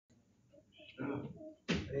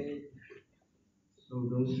So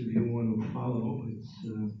those of you who want to follow, it's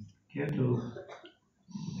Canto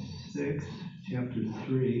 6, Chapter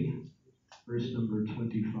 3, verse number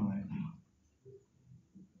 25.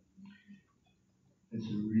 It's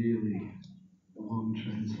a really long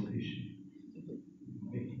translation.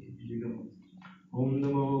 Okay, here we go. Om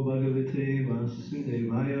Namo Bhagavate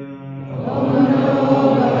Vasudevaya. Om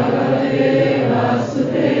Namo Bhagavate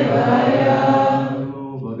Vasudevaya. Om Namo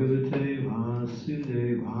Bhagavate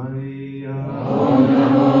Vasudevaya. Om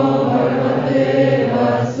Namo Bhagavate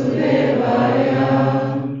Vasudevaya.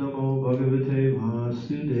 Om Namo Bhagavate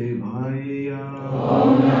Vasudevaya.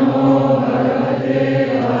 Om Namo Bhagavate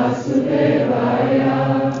Vasudevaya.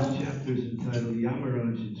 This chapter is entitled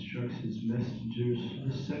Yamaraj Instructs His Messengers.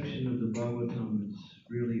 This section of the Bhagavatam is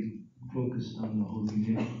really focused on the holy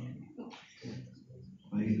name.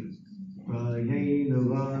 Prayena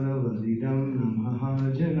Vadavalidam Namaha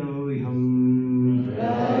Janoyam.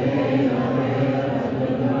 Prayena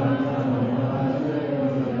Vadavalidam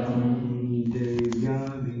Devya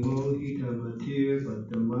Vimohita Matir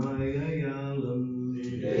Bhattamaya Yalam.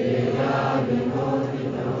 Devya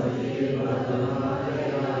Vimohita Matir Bhattamaya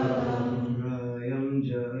Yalam. Rayam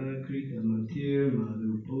Jakrita Matir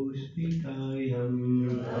Madhupuspitayam.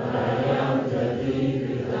 Rayam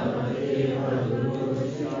Jakrita Matir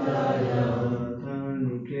Madhupuspitayam.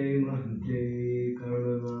 Tanike Mahate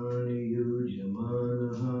Karmani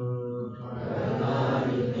Yujamanaha.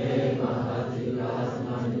 Karmanike Mahati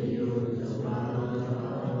Kasmani Yujamanaha.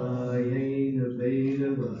 Ayena Veda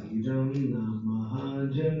Vahidam Namaha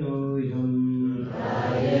Janoyam.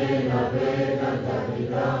 Ayena Veda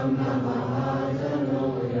Vahidam Namaha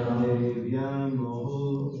Janoyam. Devya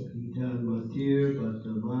Mohita Matir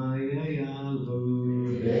Bhattamaya Yalam.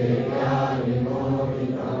 Devya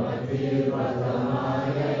Vimohita Matir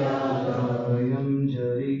Bhattamaya Yalam. Rayam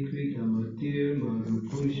Jarikrita Matir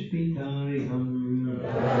Madhupuspitayam.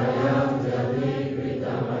 Rayam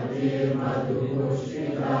Jarikrita Matir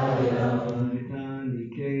Madhupuspitayam.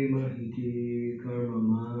 Tanike Mahiti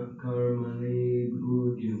Karmani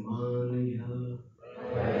Bhujamanaya.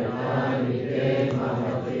 Karmanike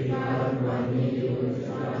Mahati Karmani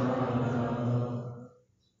Yujamanaha.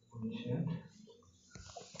 One chant.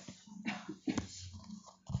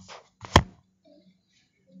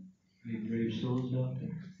 Any brave souls out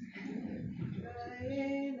there?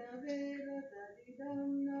 Prayena Veda Tadidam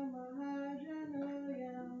Namaha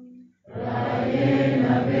Janoyam.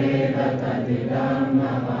 Prayena Veda Tadidam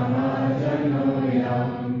Namaha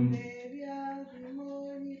Janoyam. Devya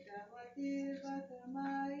Vimohita Matir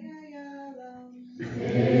Bhattamaya Yalam.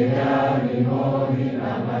 Devya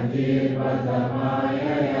Vimohita Matir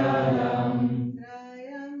Bhattamaya Yalam.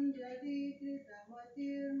 Rayam Jadikrita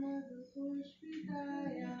Matir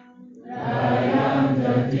Madhupuspitayam. Rayam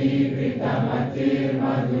Jatikrita Matir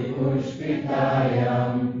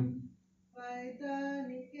Madhupuspitayam.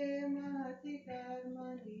 Vaitanike Mahati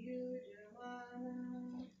Karmani Yujamana.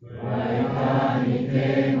 Vaitanike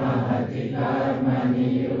Mahati Karmani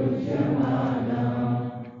Yujamana.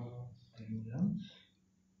 Anyone else?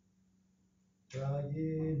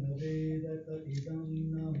 Prayena Veda Tadidam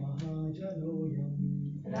Namaha Janoyam.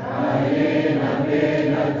 Prayena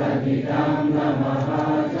Veda Tadidam Namaha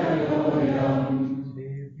Janoyam.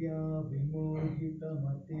 Devya Vimohita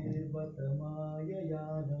Matir Bhattamaya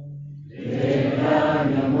Yalam. Devya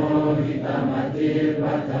Vimohita Matir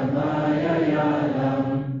Bhattamaya Yalam.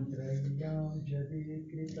 Rayam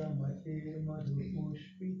Jadikrita Matir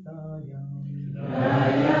Madhupuspitayam.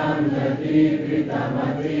 Rayam Jatikrita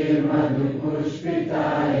Matir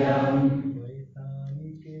Madhupuspitayam.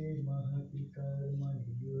 Vaitanike Mahati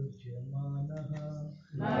Karmani Yujamanaha.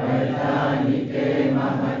 Vaitanike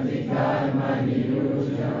Mahati Karmani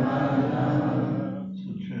Yujamanaha. So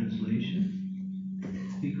translation,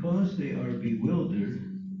 because they are bewildered,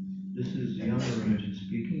 this is Yamaraj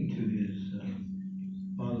speaking to his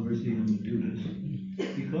followers, the Yamadutas,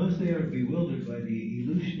 because they are bewildered by the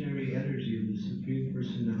illusionary energy of the Supreme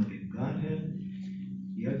Personality of Godhead,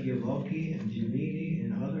 Yajnavalkya and Jaimini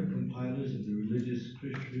and other compilers of the religious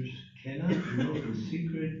scriptures cannot know the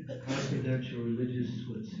secret, confidential religious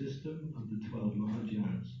system of the 12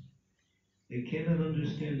 Mahajans. They cannot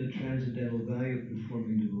understand the transcendental value of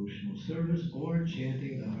performing devotional service or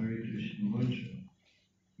chanting the Hare Krishna mantra.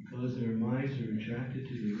 Because their minds are attracted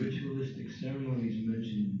to the ritualistic ceremonies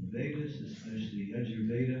mentioned in the Vedas, especially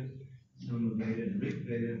Yajurveda, Samaveda, and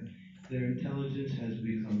Rigveda, their intelligence has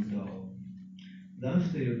become dull. Thus,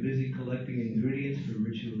 they are busy collecting ingredients for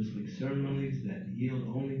ritualistic ceremonies that yield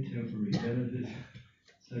only temporary benefits,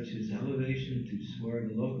 such as elevation to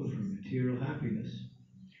Swargaloka for material happiness.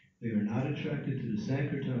 They are not attracted to the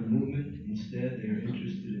Sankirtan movement. Instead, they are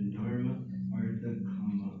interested in Dharma, Artha,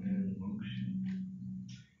 Kama, and Moksha.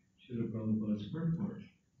 Srila Prabhupada's purport.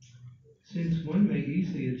 Since one may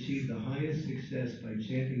easily achieve the highest success by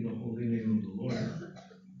chanting the holy name of the Lord,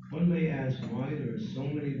 one may ask why there are so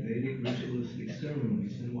many Vedic ritualistic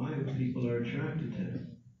ceremonies and why people are attracted to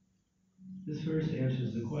them. This verse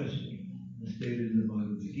answers the question. As stated in the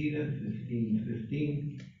Bhagavad Gita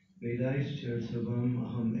 15:15, Vedaischa savam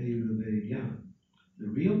aham eva vedya. The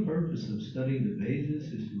real purpose of studying the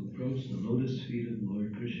Vedas is to approach the lotus feet of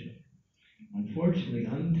Lord Krishna. Unfortunately,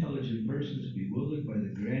 unintelligent persons bewildered by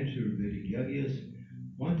the grandeur of Vedic yagyas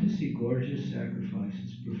want to see gorgeous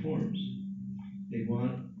sacrifices performed. They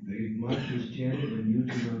want Vedic mantras chanted and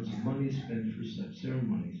huge amounts of money spent for such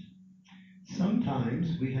ceremonies.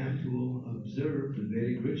 Sometimes we have to observe the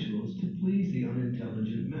Vedic rituals to please the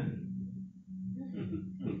unintelligent men.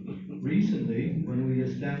 Recently, when we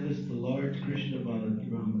established the large Krishna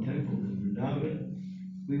Balaram temple in Vrindavan,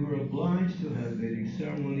 we were obliged to have Vedic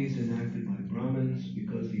ceremonies enacted by Brahmins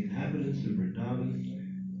because the inhabitants of Vrindavan,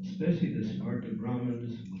 especially the Sparta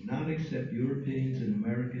Brahmins, would not accept Europeans and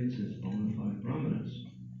Americans as bona fide Brahmanas.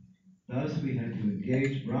 Thus, we had to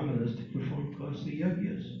engage Brahmanas to perform costly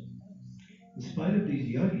yagyas. In spite of these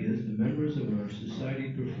yagyas, the members of our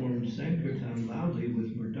society performed Sankirtan loudly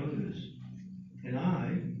with mridangas, and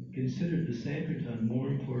I considered the Sankirtan more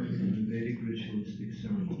important than the Vedic ritualistic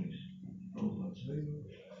ceremonies.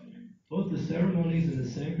 Both the ceremonies and the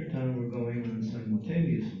Sankirtan were going on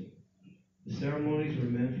simultaneously. The ceremonies were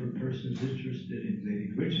meant for persons interested in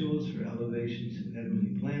Vedic rituals for elevations of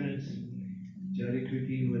heavenly planets,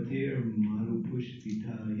 Jadikriti Matir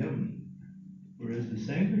Marupushpitayam, whereas the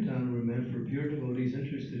Sankirtan were meant for pure devotees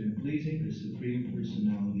interested in pleasing the Supreme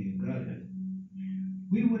Personality of Godhead.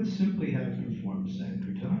 We would simply have performed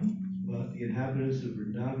Sankirtan, but the inhabitants of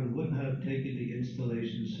Vrindavan wouldn't have taken the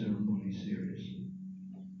installation ceremony seriously.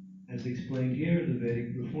 As explained here, the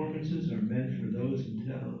Vedic performances are meant for those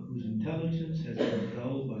whose intelligence has been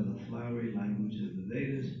dulled by the flowery language of the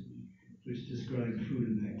Vedas, which describe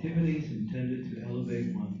fruitive activities intended to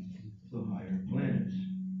elevate one to higher planets.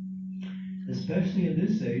 Especially in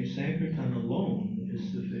this age, Sankirtan alone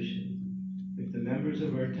is sufficient. If the members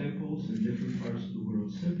of our temples in different parts of the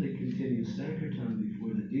world simply continue Sankirtan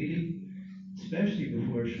before the deity, especially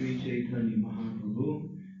before Sri Chaitanya Mahaprabhu,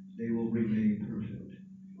 they will remain perfect.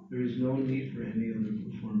 There is no need for any other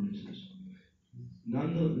performances.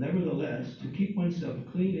 Nevertheless, to keep oneself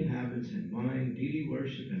clean in habits and mind, deity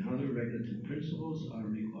worship and other regulative principles are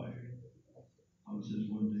required. I was just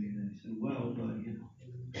one day and I said, well, but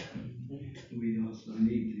we also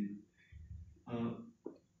need to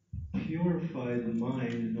purify the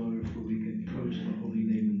mind in order for we can approach the holy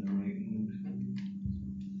name in the right mood.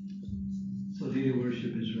 So deity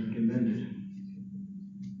worship is recommended.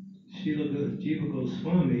 Srila Jiva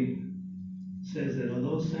Goswami says that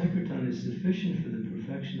although Sankirtan is sufficient for the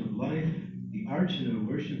perfection of life, the archana,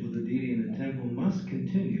 worship of the deity in the temple, must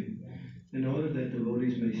continue in order that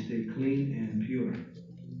devotees may stay clean and pure.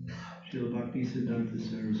 Srila Bhaktisiddhanta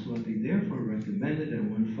Saraswati therefore recommended that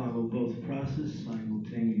one follow both processes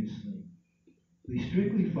simultaneously. We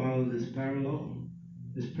strictly follow this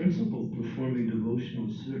principle, performing devotional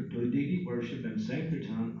deity worship and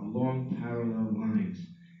Sankirtan along parallel lines.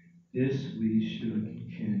 This we should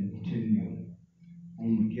continue.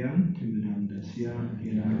 Om Gyan Timidandasya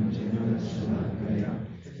Gyananjana Salakaya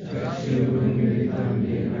Chakshurumilitam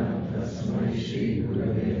Yena Tasmai Shri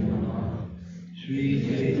Gurave Namaha Shri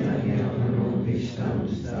Chaitanya Manobhishtam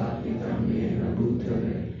Sthapitam Yena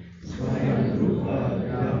Bhutale Swayam Rupa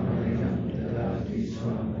Ramayam Tadati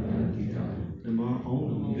Swamanantitam Nama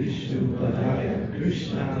Om Vishnu Padaya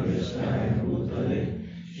Krishna Vishnaya Bhutale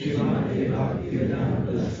Shrimate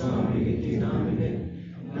Bhaktivedanta Swami Iti Namine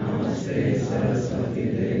Namaste Saraswati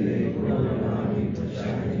Deve Gauravani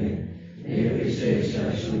Pracharine Nirvishesha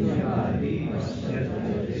Shunyavadi Paschata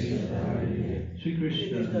Deshatarine Shri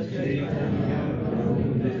Krishna Chaitanya Prabhu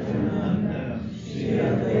Nityananda Shri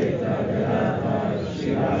Advaita Gadadhar Shri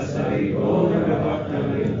Vasari Gaura Bhakta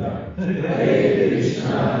Hare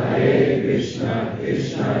Krishna,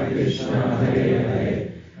 Krishna Krishna, Hare Hare,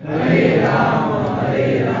 Hare Rama,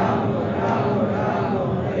 Rama Rama,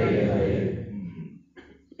 Hare Hare.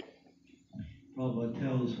 Prabhupada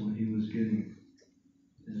tells when he was getting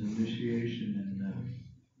his initiation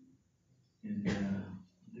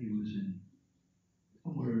he was in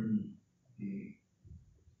somewhere in the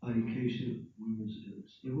Adikesha,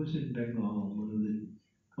 it was in Bengal, one of the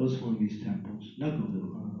Goswami's temples,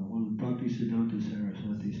 one of Bhaktisiddhanta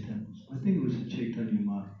Saraswati's temples. I think it was in Chaitanya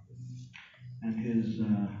Math. And his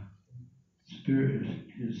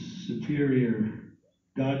his superior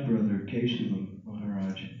godbrother, Keshava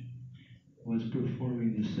Maharaj, was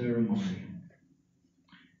performing the ceremony.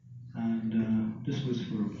 And this was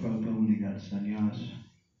for Prabhupada when he got sannyas.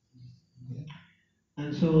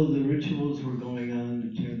 And so the rituals were going on,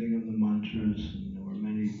 the chanting of the mantras, and there were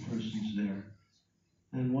many persons there.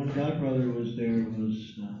 And one godbrother was there,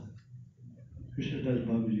 was Krishnadas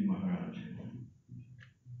Babaji Maharaj.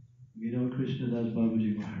 You know Krishnadas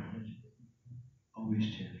Babaji Maharaj? Always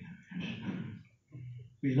chanting Hare Krishna.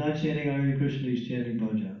 If he's not chanting Hare Krishna, he's chanting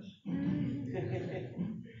bhajans.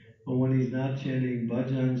 But when he's not chanting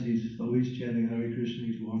bhajans, he's always chanting Hare Krishna.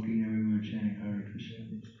 He's walking everywhere chanting Hare Krishna.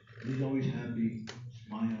 He's always happy,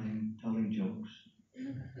 smiling, telling jokes.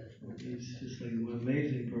 He's just like an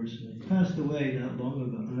amazing person. He passed away not long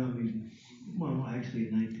ago. Actually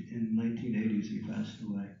in 1980s he passed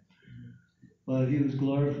away. But he was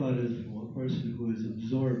glorified as a person who was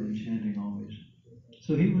absorbed in chanting always.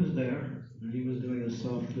 So he was there, and he was doing a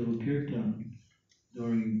soft little kirtan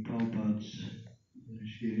during Prabhupada's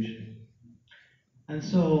initiation. And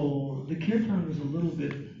so the kirtan was a little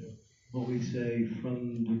bit, what we say,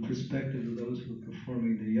 from the perspective of those who were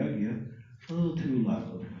performing the yajna, a little too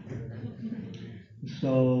loud.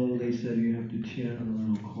 So they said you have to chant a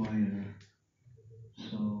little quieter.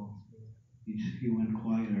 So he went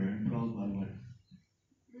quieter, and Prabhupada went.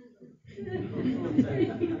 He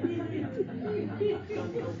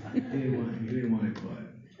didn't want it quiet.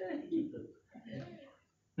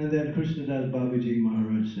 And then Krishnadas Babaji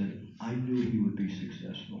Maharaj said, I knew he would be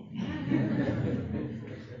successful.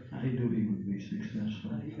 I knew he would be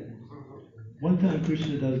successful. One time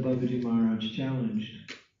Krishnadas Babaji Maharaj challenged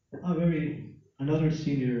another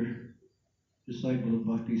senior disciple of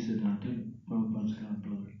Bhakti Siddhanta, Prabhupada's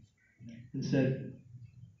godbrother, and said,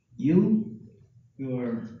 you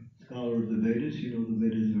are a scholar of the Vedas, you know the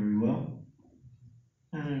Vedas very well.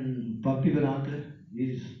 And Bhaktivedanta,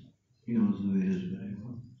 he knows the Vedas very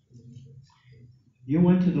well. You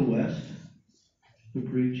went to the West to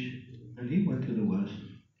preach, and he went to the West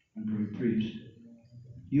and preached.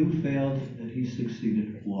 You failed, and he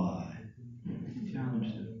succeeded. Why? He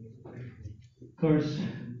challenged him. Of course,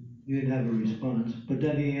 he didn't have a response, but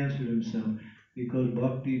then he answered himself, because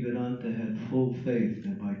Bhaktivedanta had full faith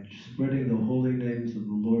that by spreading the holy names of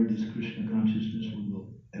the Lord, his Krishna consciousness would go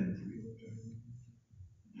everywhere.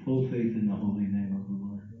 Full faith in the holy name of the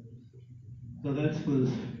Lord. So that was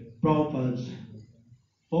Prabhupada's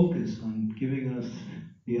focus on giving us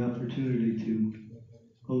the opportunity to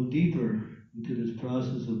go deeper into this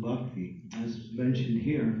process of bhakti. As mentioned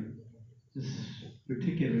here, this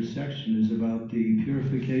particular section is about the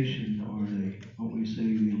purification, or the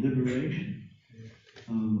liberation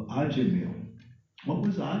of Ajamila. What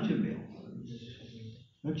was Ajamila?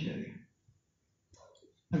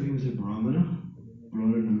 He was a Brahmana,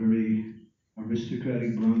 brought in a very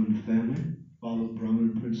aristocratic Brahmin family, followed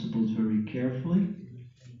Brahmin principles very carefully,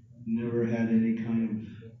 never had any kind of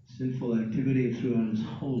sinful activity throughout his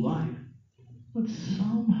whole life, but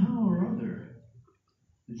somehow or other,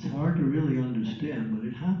 it's hard to really understand, but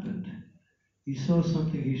it happened. He saw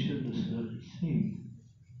something he shouldn't have seen.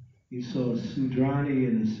 He saw a Sudrani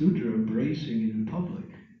and a Sudra embracing in public.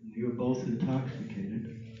 They were both intoxicated.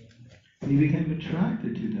 And he became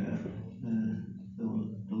attracted to that.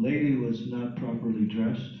 The lady was not properly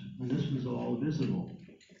dressed, and this was all visible.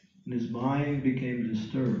 And his mind became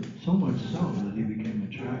disturbed, so much so that he became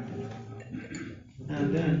attracted.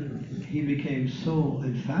 And then he became so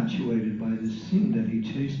infatuated by this scene that he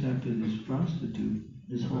chased after this prostitute,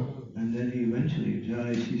 and then he eventually,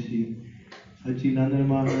 Jai Sisi Achinanda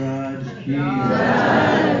Maharaj ki.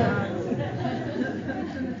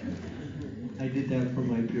 I did that for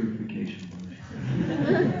my purification.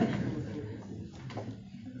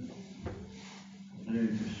 Hare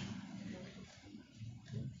Krishna.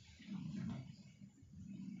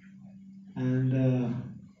 And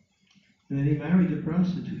then he married the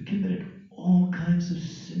prostitute, committed all kinds of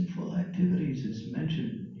sinful activities. It's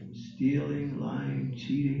mentioned stealing, lying,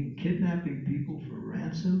 cheating, kidnapping people for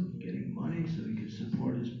ransom, getting money so he could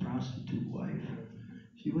support his prostitute wife.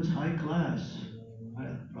 She was high class.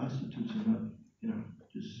 Prostitutes are not,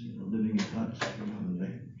 just living in huts.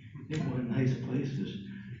 They were nice places.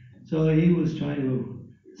 So he was trying to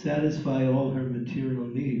satisfy all her material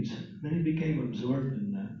needs. Then he became absorbed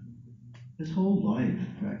in that. His whole life,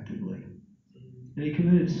 practically. And he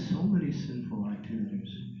committed so many sinful activities.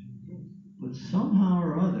 But somehow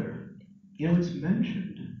or other, it's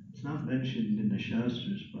mentioned. It's not mentioned in the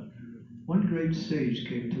Shastras, but one great sage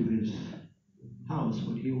came to his house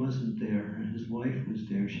when he wasn't there, and his wife was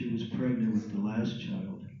there. She was pregnant with the last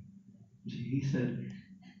child. He said,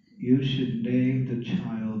 you should name the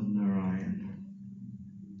child Narayan.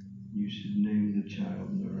 You should name the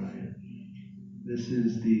child Narayan. This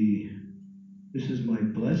is my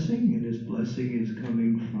blessing, and this blessing is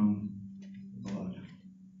coming from God.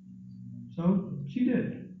 So she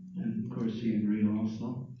did. And of course he agreed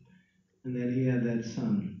also. And then he had that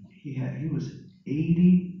son. He was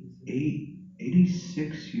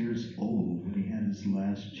 86 years old when he had his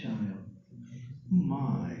last child.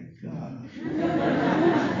 My God.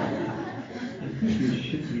 I think you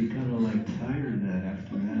should be kind of like tired of that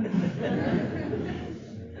after that.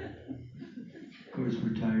 Of course,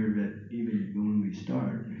 we're tired of it even when we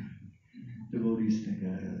start. Devotees think,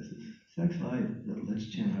 this is sex life. Let's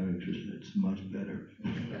chant Hare Krishna. It's much better.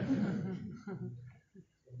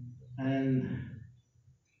 And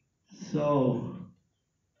so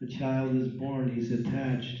the child is born. He's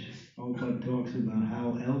attached. Prabhupada talks about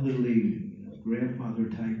how elderly grandfather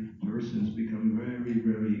type persons become very,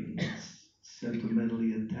 very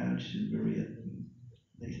sentimentally attached and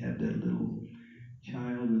they have that little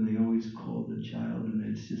child and they always call the child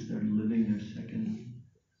and it's just they're living their second,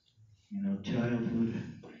 childhood.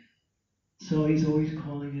 So he's always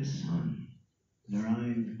calling his son,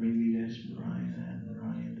 Narayan, bring me this, Narayan that,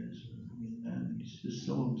 Narayan this, Narayan that. And he's just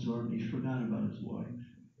so absorbed, he forgot about his wife.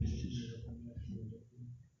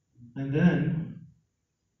 And then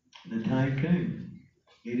the time came,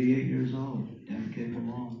 88 years old, death came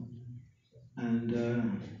along. And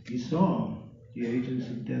he saw the agents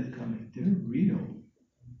of death coming. They're real.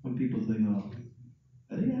 Some people think, are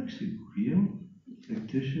they actually real?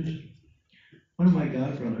 Fictitious? One of my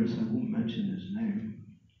godbrothers, I won't mention his name,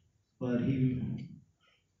 but he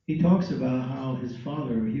talks about how his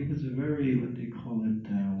father, he was a very, what they call it,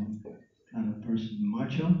 kind of person,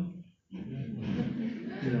 macho,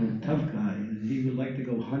 tough guy. He would like to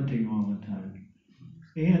go hunting all the time.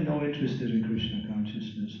 He had no interest in Krishna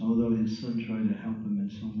consciousness, although his son tried to help him in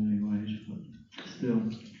so many ways, but still.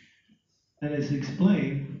 And it's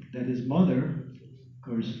explained that his mother, of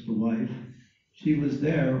course, the wife, she was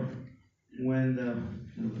there when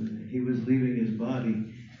he was leaving his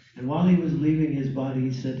body. And while he was leaving his body,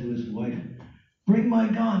 he said to his wife, bring my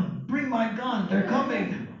gun, they're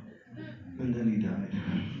coming. And then he died.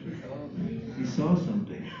 He saw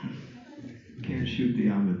something. Can't shoot the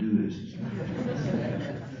Amadutas.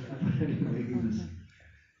 But anyway,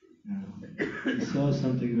 he saw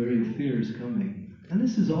something very fierce coming. And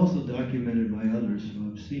this is also documented by others who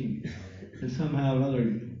have seen. And somehow or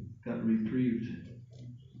other got reprieved.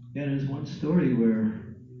 Yeah, there's one story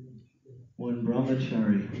where one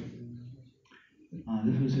brahmachari,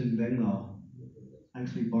 this was in Bengal,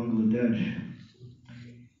 actually Bangladesh,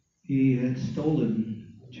 he had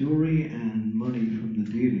stolen jewelry and money from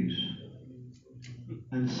the deities.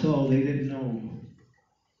 And so they didn't know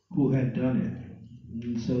who had done it.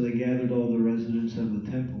 And so they gathered all the residents of the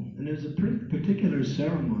temple. And there's a particular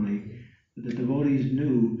ceremony that the devotees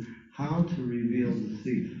knew how to reveal the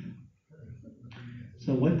thief.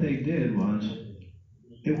 So what they did was,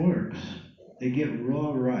 it works. They get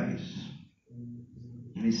raw rice.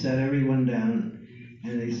 And they set everyone down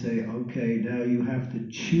and they say, okay, now you have to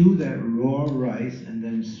chew that raw rice and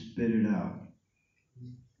then spit it out.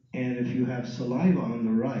 And if you have saliva on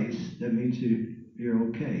the rice, that means you're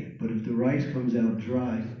okay. But if the rice comes out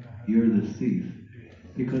dry, you're the thief.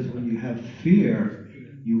 Because when you have fear,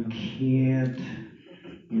 you can't,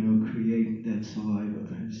 create that saliva.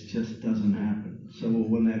 It just doesn't happen. So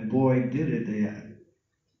when that boy did it,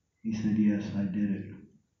 he said, yes, I did it.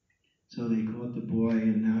 So they caught the boy,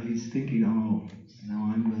 and now he's thinking, now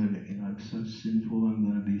I'm going to, I'm such sinful, I'm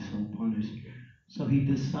going to be so punished. So he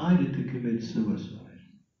decided to commit suicide.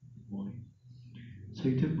 So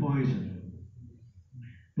he took poison.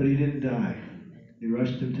 But he didn't die. They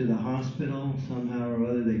rushed him to the hospital. Somehow or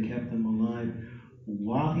other, they kept him alive.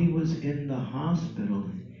 While he was in the hospital,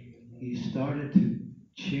 he started to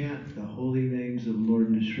chant the holy names of Lord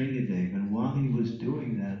Nrsingadev. And while he was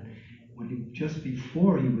doing that, just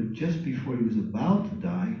before he was about to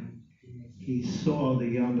die, he saw the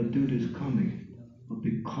Yamadutas coming. But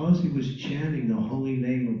because he was chanting the holy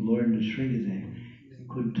name of Lord Nrsingadev, he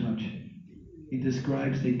couldn't touch him. He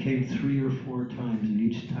describes they came 3 or 4 times, and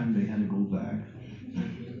each time they had to go back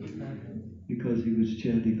because he was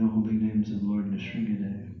chanting the holy names of Lord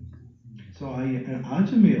Nrsingadev. So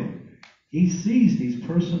Ajamila, he sees these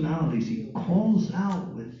personalities. He calls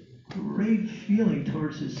out with great feeling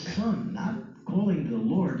towards his son, not calling the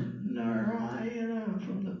Lord Narayana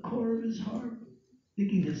from the core of his heart,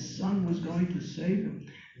 thinking his son was going to save him.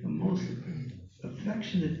 The most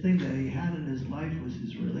affectionate thing that he had in his life was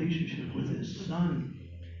his relationship with his son.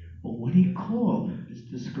 But when he called, it's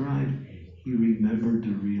described, he remembered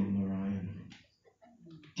the real Narayan.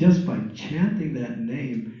 Just by chanting that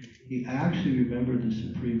name, he actually remembered the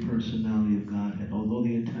Supreme Personality of Godhead, although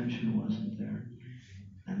the intention wasn't there.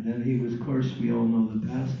 And then he was, of course, we all know the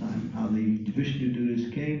pastime, how the Vishnu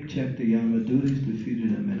Dutas came, checked the Yama Dutas,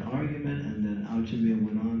 defeated them in argument, and then Ajamila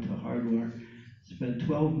went on to Hardwar, spent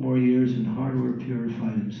 12 more years in Hardwar,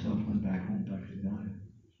 purified himself, went back home, back to God.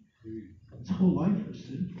 His whole life was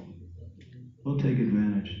sinful. Don't take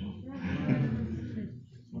advantage, though.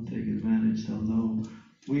 Don't take advantage, although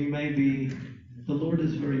we may be, the Lord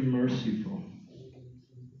is very merciful,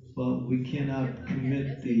 but we cannot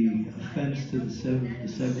commit the offense to the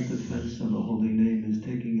seventh offense of the holy name is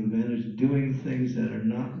taking advantage, doing things that are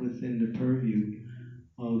not within the purview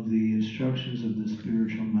of the instructions of the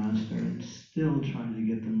spiritual master, and still trying to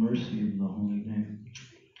get the mercy of the holy name.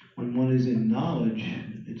 When one is in knowledge,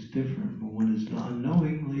 it's different. When one is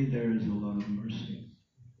unknowingly, there is a lot of mercy.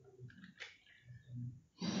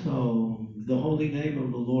 So, the holy name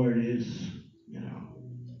of the Lord is,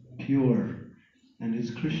 pure, and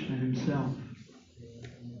it's Krishna himself.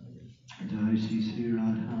 Jai Shri Sri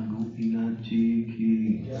Radha Gopinath Ji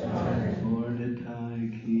ki Gaur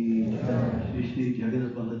Nitai ki Shri Shri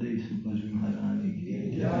Jagat Baladev Subhadra Maharani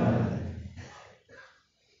ki Jai.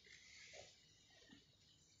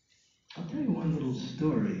 I'll tell you one little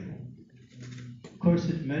story. Of course,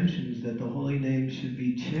 it mentions that the holy name should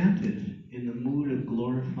be chanted in the mood of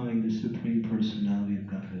glorifying the Supreme Personality of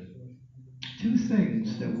Godhead. Two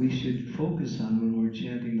things that we should focus on when we're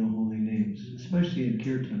chanting the holy names, especially in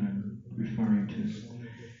Kirtan I'm referring to.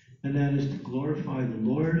 And that is to glorify the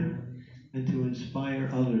Lord and to inspire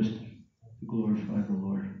others to glorify the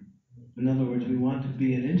Lord. In other words, we want to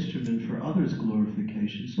be an instrument for others'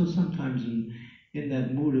 glorification. So sometimes in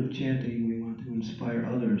that mood of chanting, we want to inspire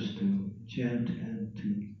others to chant and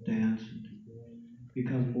to dance and to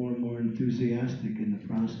become more and more enthusiastic in the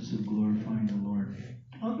process of glorifying the Lord.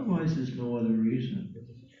 Otherwise, there's no other reason.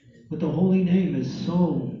 But the holy name is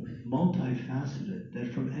so multifaceted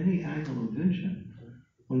that from any angle of vision,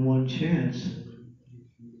 when one chants,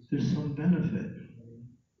 there's some benefit.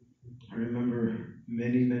 I remember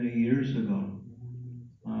many, many years ago,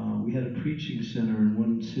 we had a preaching center in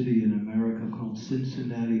one city in America called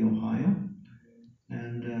Cincinnati, Ohio,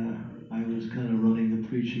 and I was kind of running the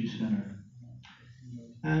preaching center.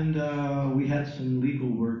 And we had some legal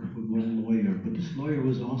work with one lawyer, but this lawyer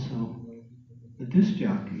was also a disc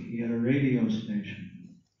jockey. He had a radio station.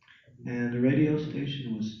 And the radio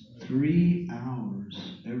station was 3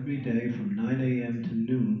 hours every day from 9 a.m. to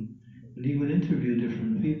noon, and he would interview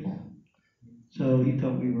different people. So he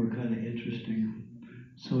thought we were kind of interesting.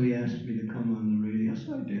 So he asked me to come on the radio.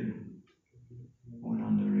 So I did. Went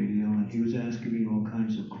on the radio, and he was asking me all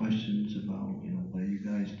kinds of questions about, what you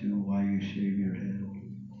guys do, why you shave your head,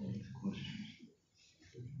 all these questions.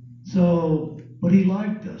 So, but he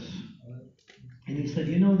liked us. And he said,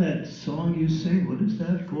 that song you sing, what is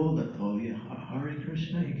that called? Oh yeah, Hare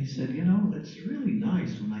Krishna. And he said, it's really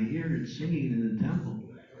nice when I hear it singing in the temple.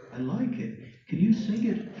 I like it. Can you sing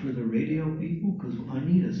it for the radio people? Because I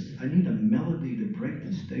need a melody to break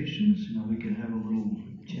the stations. We can have a little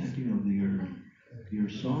chanting of your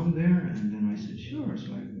song there. And then I said, sure.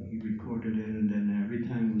 So he recorded it, and then every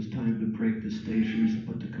time it was time to break the stations,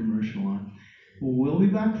 put the commercial on. Well, we'll be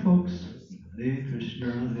back, folks. Hare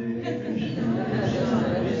Krishna, Hare Krishna, Krishna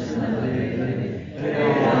Krishna, Hare Hare, Hare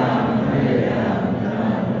Rama,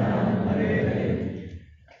 Rama Rama, Hare Hare.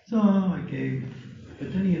 So I gave, but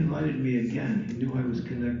then he invited me again. He knew I was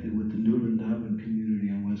connected with the New Vrindavan community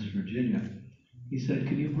in West Virginia. He said,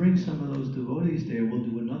 can you bring some of those devotees there? We'll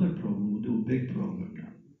do another program. We'll do a big program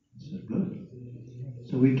now. I said, good.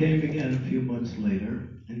 So we came again a few months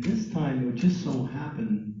later, and this time it just so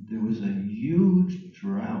happened there was a huge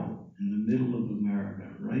drought in the middle of America,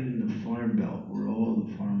 right in the farm belt where all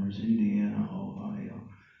the farmers, Indiana, Ohio,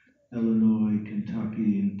 Illinois,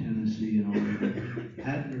 Kentucky, and Tennessee, and all of them,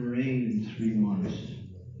 hadn't rained in 3 months.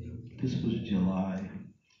 This was July.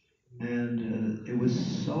 And it was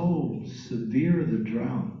so severe, the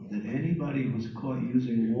drought, that anybody who was caught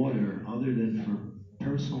using water other than for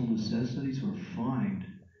personal necessities were fined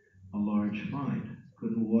a large fine.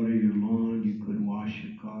 Couldn't water your lawn, you couldn't wash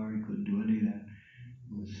your car, you couldn't do any of that.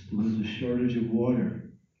 There was a shortage of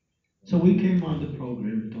water. So we came on the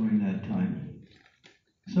program during that time.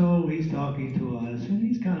 So he's talking to us, and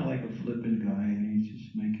he's kind of like a flippant guy, and he's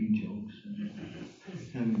just making jokes and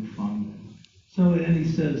having fun. So then he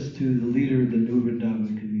says to the leader of the New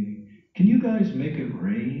Vrindavan community, can you guys make it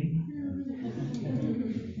rain?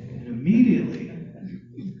 And immediately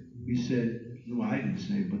we said, no, I didn't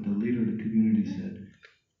say, but the leader of the community said,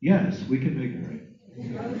 yes, we can make it rain.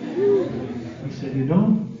 He said, you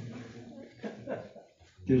know,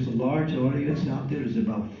 there's a large audience out there. There's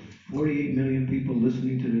about 48 million people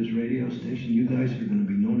listening to this radio station. You guys are going to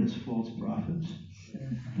be known as false prophets.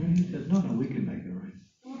 And he said, no, we can make it right.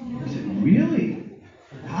 He said, really?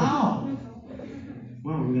 How?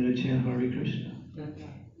 Well, we're going to chant Hare Krishna.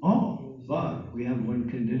 Oh, but we have one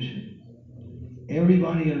condition.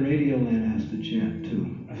 Everybody in Radio Land has to chant too.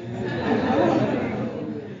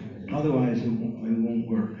 Otherwise, it won't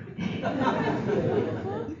work.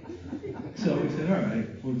 So we said, all right,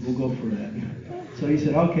 we'll go for that. So he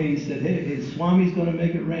said, okay. He said, hey, Swami's going to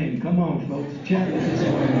make it rain. Come on, folks, chant with the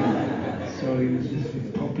Swami. So he was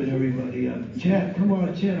just pumping everybody up. Chant, come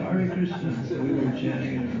on, chant Hare Krishna. So we were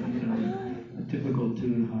chanting, a typical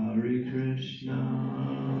tune, Hare Krishna,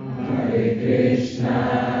 Hare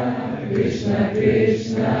Krishna, Krishna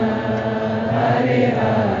Krishna, Hare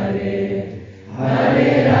Hare,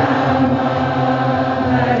 Hare Rama,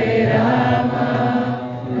 Hare Rama,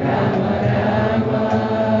 Rama Rama,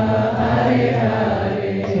 Hare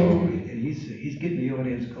Hare. So he's getting the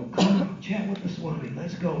audience go, come on, chant with the Swami.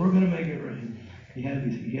 Let's go. We're going to make it rain. He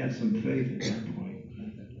had some faith at that point.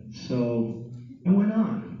 So it went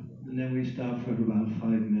on. And then we stopped for about 5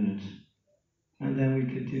 minutes. And then we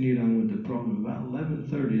continued on with the program. About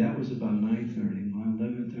 11:30, that was about 9:30, around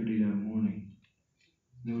 11:30 that morning.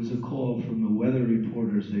 There was a call from the weather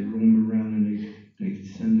reporters. They roam around and they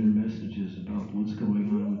send their messages about what's going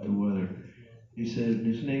on with the weather. He said,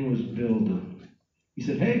 his name was Bill. He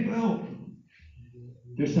said, hey, Bill,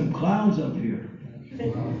 there's some clouds up here.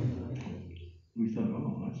 We thought,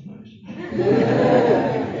 oh, that's nice.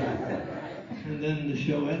 And then the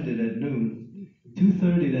show ended at noon.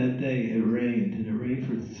 2:30 that day, it rained, and it rained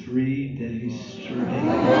for 3 days straight.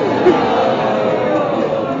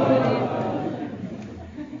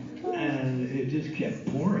 And it just kept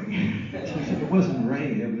pouring. It wasn't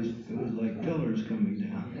rain, it was like pillars coming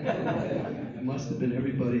down. It must have been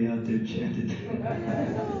everybody out there chanted.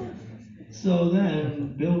 So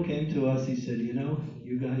then Bill came to us. He said, you know,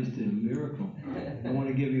 you guys did a miracle. I want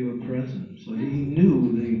to give you a present. So he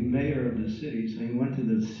knew the mayor of the city, so he went to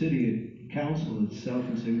the city council itself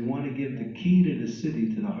and said, we want to give the key to the city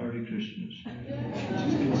to the Hare Krishnas, which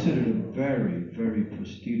is considered a very, very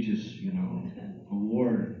prestigious,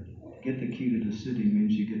 award. Get the key to the city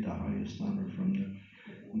means you get the highest honor from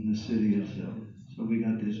the city itself. So we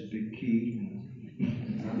got this big key. I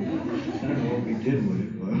don't know what we did with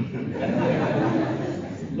it, but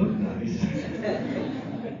it looked nice.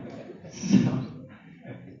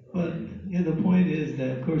 The point is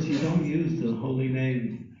that, of course, you don't use the holy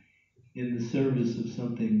name in the service of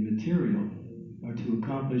something material or to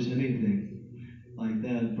accomplish anything like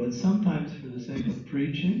that. But sometimes for the sake of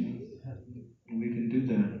preaching, we can do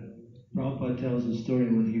that. Prabhupada tells a story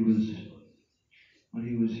when he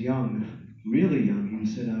was young, really young. He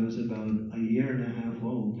said, I was about a year and a half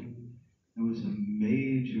old. There was a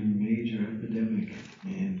major epidemic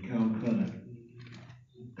in Calcutta.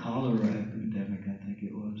 Cholera epidemic, I think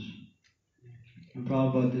it was. And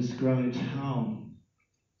Prabhupada describes how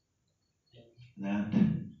that,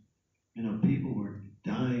 people were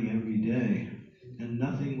dying every day and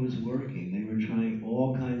nothing was working. They were trying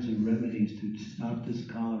all kinds of remedies to stop this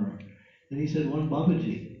cholera. And he said one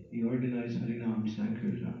Babaji, he organized Harinam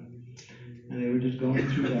Sankirtan. And they were just going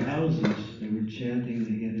through the houses. They were chanting.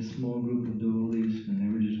 They had a small group of devotees, and they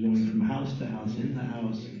were just going from house to house, in the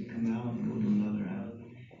house, and come out and go to another house.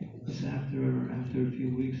 This after a few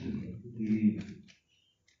weeks,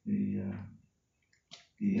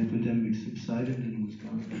 the epidemic subsided and was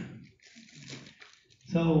gone.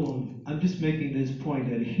 So I'm just making this point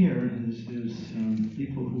that here there's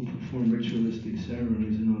people who perform ritualistic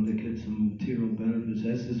ceremonies in order to get some material benefits.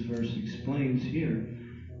 As this verse explains here,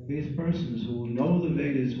 these persons who know the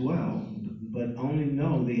Vedas well, but only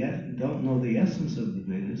don't know the essence of the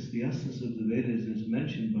Vedas. The essence of the Vedas, as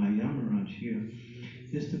mentioned by Maharaj here,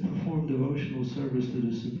 is to perform devotional service to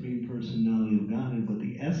the Supreme Personality of Godhead. But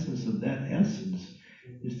the essence of that essence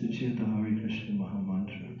is to chant the Hare Krishna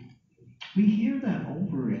Mahamantra. We hear that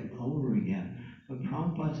over and over again. But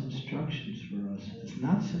Prabhupada's instructions for us is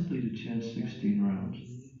not simply to chant 16 rounds.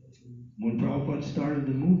 When Prabhupada started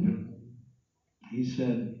the movement, he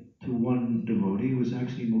said to one devotee, who was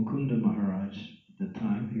actually Mukunda Maharaj at the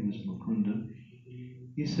time, he was Mukunda.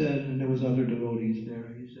 He said, and there was other devotees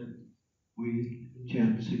there, he said, we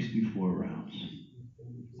chant 64 rounds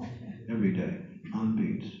every day on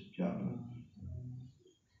beats, japa.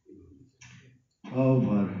 Oh,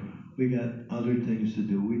 but we got other things to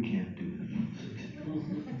do. We can't do that.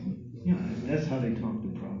 That's how they talk to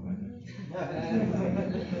Prabhupada.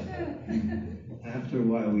 After a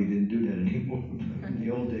while, we didn't do that anymore. In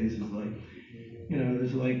the old days, it's like,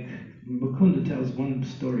 there's like, Mukunda tells one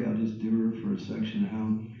story, I'll just do her for a section,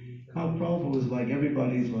 how Prabhupada was like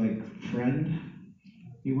everybody's like friend.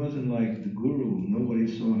 He wasn't like the guru, nobody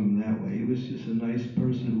saw him that way. He was just a nice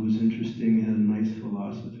person who was interesting, had a nice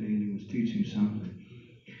philosophy, and he was teaching something.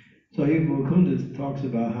 So Mukunda talks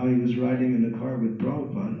about how he was riding in the car with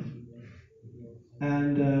Prabhupada,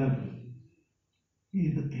 and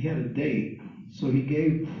he had a date. So he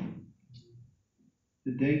gave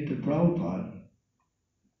the date to Prabhupada,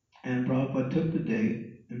 and Prabhupada took the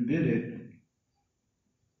date and bid it,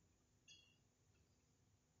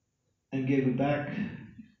 and gave it back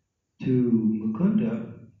to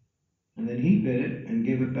Mukunda, and then he bid it and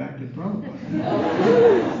gave it back to Prabhupada.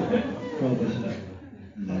 Prabhupada said,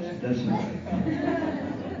 that's all right.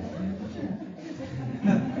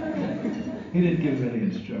 He didn't give any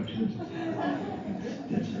instructions.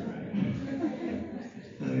 That's all right.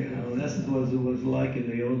 That's what it was like in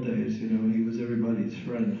the old days. He was everybody's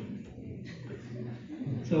friend.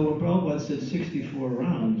 So when Prabhupada said 64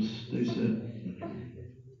 rounds, they said,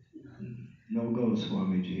 no go,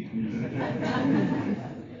 Swamiji.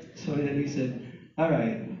 So then he said, all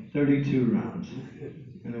right, 32 rounds.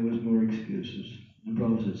 And there was more excuses. And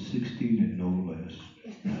Prabhupada said 16 and no less.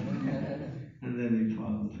 And then he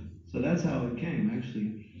followed. So that's how it came,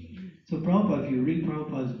 actually. So Prabhupada, if you read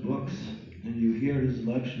Prabhupada's books and you hear his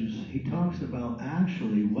lectures, he talks about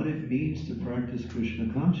actually what it means to practice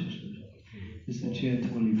Krishna consciousness is to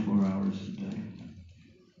chant 24 hours a day.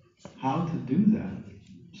 How to do that?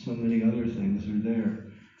 So many other things are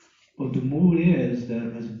there. But the mood is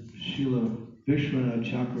that, as Srila Vishwanath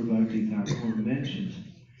Chakravarti Thakur mentions,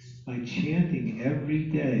 by chanting every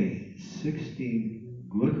day 16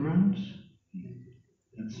 good rounds,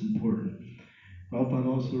 that's important. Prabhupada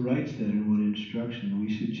also writes that in one instruction, we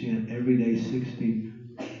should chant every day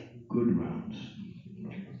 16 good rounds.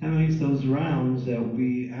 That means those rounds that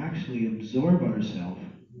we actually absorb ourselves.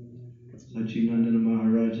 Sachinandana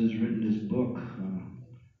Maharaj has written his book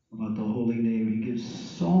about the holy name. He gives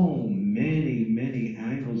so many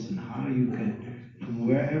angles and how you can, from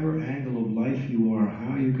wherever angle of life you are,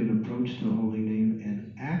 how you can approach the holy name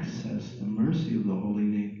and access the mercy of the holy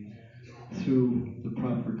name through the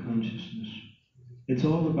proper consciousness. It's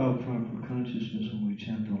all about proper consciousness when we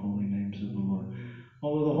chant the holy names of the Lord.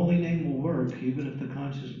 Although the holy name will work, even if the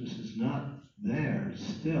consciousness is not there,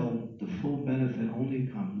 still the full benefit only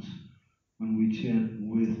comes when we chant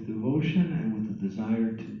with devotion and with the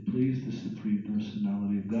desire to please the Supreme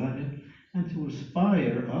Personality of Godhead and to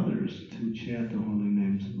inspire others to chant the holy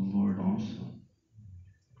names of the Lord also.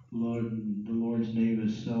 The Lord's name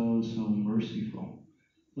is so merciful.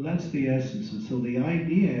 So that's the essence. And so the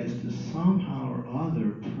idea is to somehow or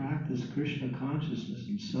other practice Krishna consciousness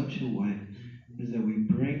in such a way is that we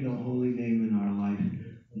bring the holy name in our life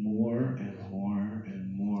more and more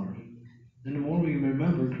and more. And the more we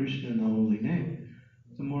remember Krishna and the holy name,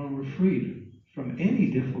 the more we're freed from any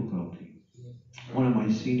difficulty. One of my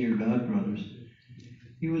senior godbrothers,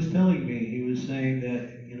 he was telling me, he was saying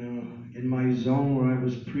that, in my zone where I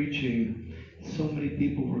was preaching, so many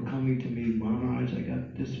people were coming to me, Maharaj, I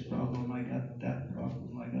got this problem, I got that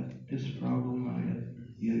problem, I got this problem, I got,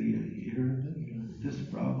 you heard it? This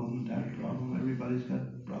problem, that problem, everybody's got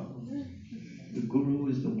problems. The Guru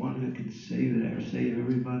is the one who can save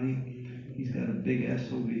everybody. He's got a big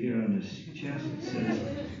S over here on his chest. It says,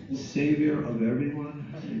 Savior of everyone,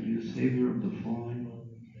 Savior of the fallen.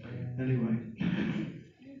 Anyway,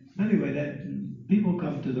 that people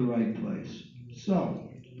come to the right place. So,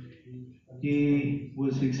 he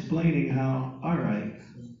was explaining how, all right,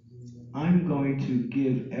 I'm going to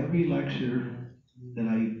give every lecture that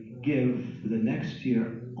I give for the next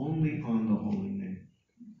year only on the holy name.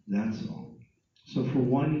 That's all. So for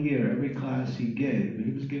 1 year, every class he gave, and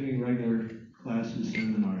he was giving regular classes,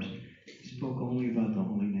 seminars, he spoke only about the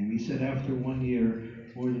holy name. He said after 1 year,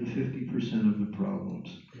 more than 50% of the problems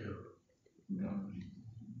gone.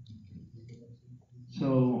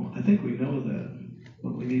 So I think we know that,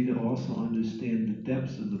 but we need to also understand the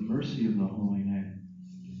depths of the mercy of the holy name.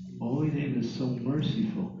 The holy name is so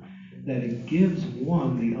merciful that it gives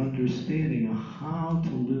one the understanding of how to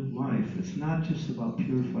live life. It's not just about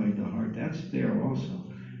purifying the heart, that's there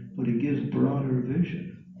also, but it gives broader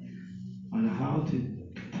vision on how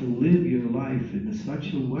to live your life in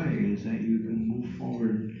such a way as that you can move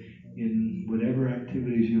forward in whatever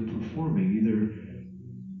activities you're performing, either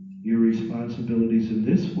your responsibilities in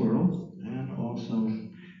this world and also,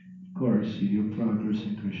 of course, your progress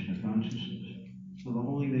in Krishna consciousness. So the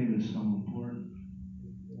holy name is so important.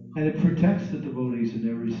 And it protects the devotees in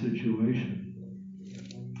every situation.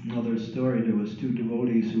 Another story, there was two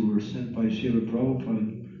devotees who were sent by Srila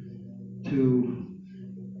Prabhupada to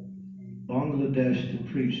Bangladesh to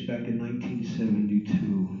preach back in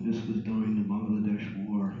 1972. This was during the Bangladesh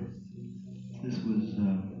War. This was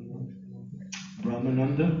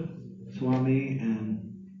Brahmananda Swami and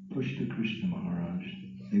Pushta Krishna Maharaj.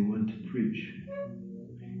 They went to preach.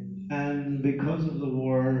 And because of the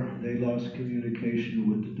war, they lost communication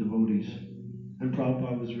with the devotees. And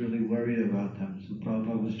Prabhupada was really worried about them. So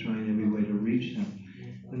Prabhupada was trying every way to reach them.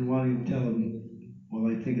 And wanting to tell them, well,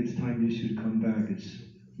 I think it's time you should come back. It's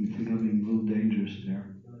becoming a little dangerous there.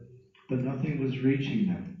 But nothing was reaching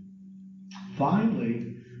them.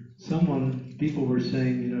 Finally, people were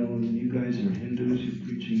saying, you guys are Hindus, you're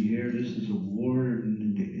preaching here, this is a war,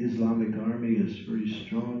 and the Islamic army is very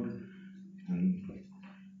strong. And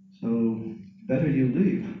so, better you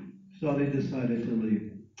leave. So they decided to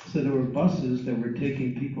leave. So there were buses that were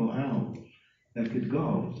taking people out that could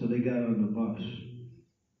go. So they got on the bus.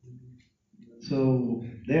 So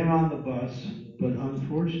they're on the bus, but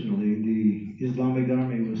unfortunately the Islamic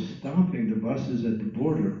army was stopping the buses at the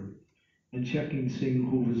border and checking, seeing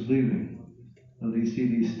who was leaving. So they see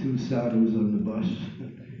these two sadhus on the bus.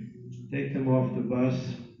 Take them off the bus.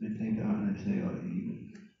 They think, and they say, you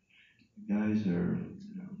guys are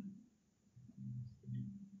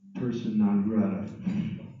person non grata.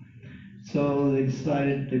 So they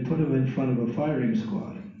decided, they put them in front of a firing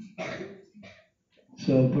squad.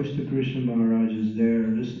 So Pushta Krishna Maharaj is there.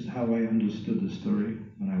 This is how I understood the story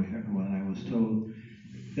when I was told.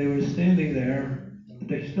 They were standing there, but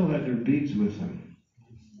they still had their beads with them.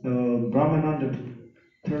 So Brahmananda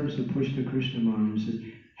turns to Pushta Krishna Maharaj and says,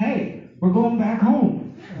 hey, we're going back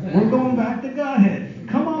home. We're going back to Godhead.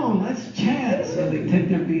 Come on, let's chant. So they take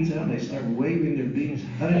their beads out and they start waving their beads.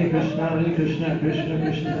 Hare Krishna, Krishna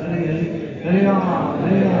Krishna, Hare Hare, Hare Rama,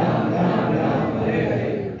 Hare Rama, Rama Rama, Hare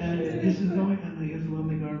Hare. And this is going on. The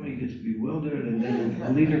Islamic army gets bewildered, and then the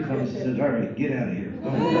leader comes and says, all right, get out of here.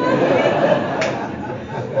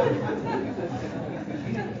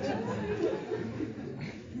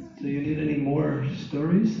 So you need any more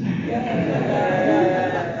stories? The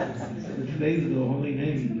faith of the holy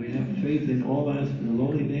name. We have faith in all aspects. The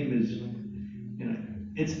holy name is,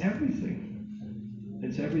 it's everything.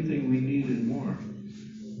 It's everything we need and more.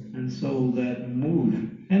 And so that move,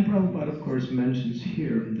 and Prabhupada of course mentions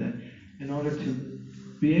here that in order to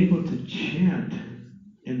be able to chant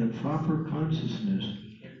in the proper consciousness,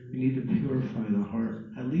 we need to purify the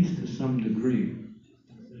heart, at least to some degree.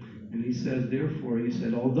 And he says, therefore,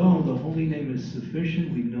 although the holy name is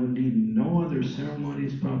sufficient, we need no other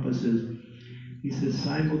ceremonies. Prabhupada says,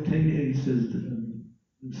 simultaneously,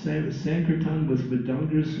 Sankirtan with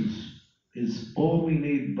Vedangas is all we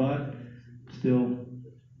need, but still,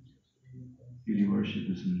 deity worship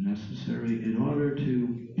is necessary in order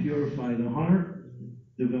to purify the heart,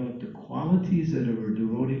 develop the qualities that are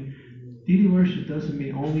devotee. Deity worship doesn't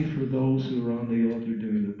mean only for those who are on the altar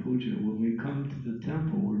doing the puja. When we come to the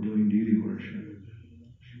temple, we're doing deity worship.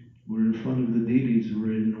 We're in front of the deities.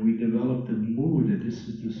 We develop the mood that this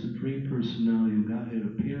is the Supreme Personality of Godhead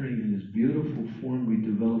appearing in His beautiful form. We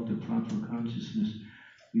develop the proper consciousness.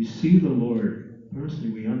 We see the Lord.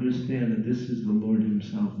 Personally, we understand that this is the Lord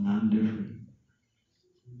Himself, non-different.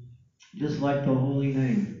 Just like the holy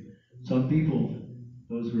name. Some people,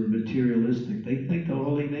 those who are materialistic, they think the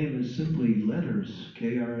holy name is simply letters,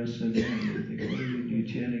 KRSNA. They think, what are you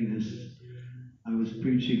chanting this? I was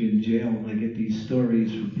preaching in jail, and I get these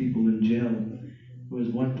stories from people in jail. There was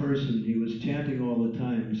one person, he was chanting all the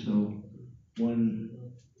time, so one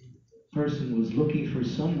person was looking for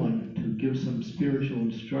someone to give some spiritual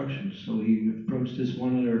instruction. So he approached this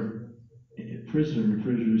one other prisoner. The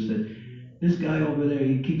prisoner said, this guy over there,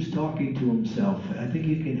 he keeps talking to himself. I think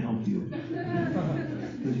he can help you.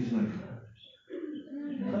 Because he's like,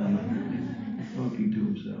 talking to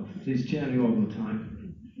himself. He's chanting all the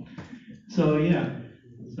time. So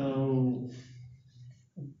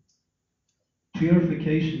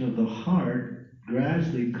purification of the heart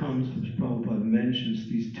gradually comes, which Prabhupada mentions,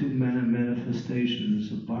 these two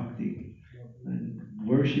manifestations of bhakti. And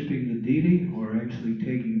worshipping the deity, or actually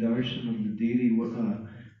taking darshan of the deity,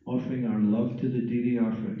 offering our love to the deity,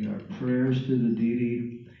 offering our prayers to the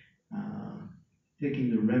deity, taking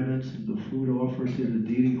the remnants of the food offered to the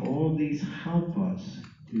deity. All these help us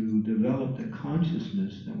to develop the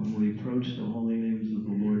consciousness that when we approach the holy names of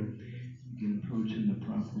the Lord, we can approach in the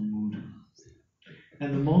proper mood.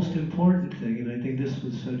 And the most important thing, and I think this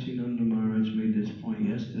was Sachinanda Maharaj made this point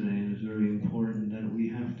yesterday, and it's very important, that we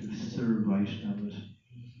have to serve Vaishnavas.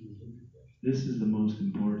 This is the most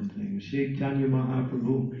important thing. Chaitanya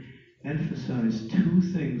Mahaprabhu emphasized two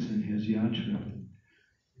things in his yatra.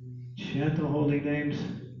 Chant the holy names,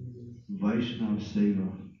 Vaishnava Seva.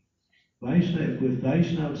 If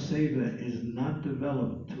Vaishnava Seva is not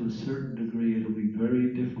developed to a certain degree, it'll be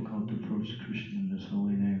very difficult to approach Krishna in this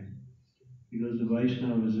holy name. Because the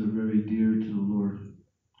Vaishnavas are very dear to the Lord.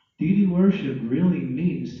 Deity worship really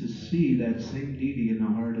means to see that same deity in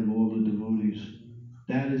the heart of all the devotees.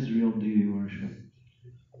 That is real deity worship.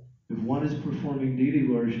 If one is performing deity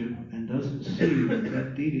worship and doesn't see that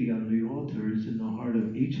that deity on the altar is in the heart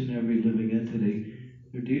of each and every living entity,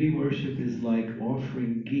 their deity worship is like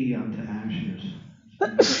offering ghee onto ashes.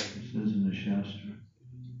 It says in the Shastra.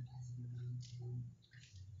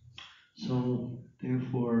 So,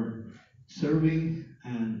 therefore, serving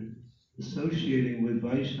and associating with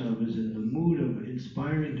Vaishnavas in the mood of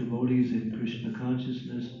inspiring devotees in Krishna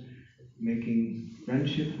consciousness, making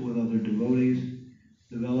friendships with other devotees,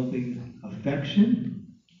 developing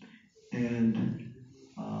affection, and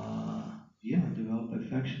develop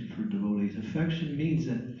affection for devotees. Affection means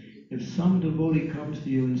that if some devotee comes to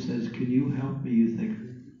you and says, "Can you help me?" you think,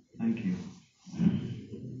 "Thank you.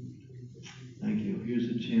 Thank you. Here's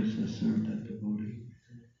a chance to serve that devotee."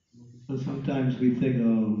 So sometimes we think,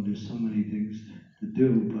 "Oh, there's so many things to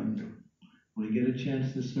do," but when we get a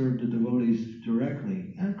chance to serve the devotees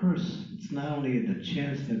directly, and of course, it's not only the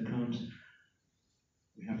chance that comes,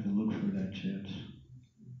 we have to look for that chance.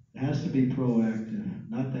 It has to be proactive.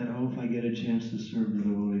 Not that, "Oh, if I get a chance to serve the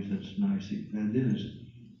devotees, that's nice." That is.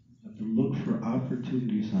 You have to look for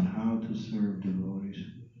opportunities on how to serve devotees.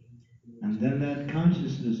 And then that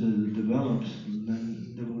consciousness, as it develops, and then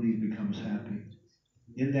the devotee becomes happy.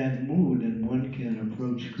 In that mood, and one can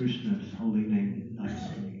approach Krishna's holy name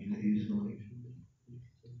nicely and easily.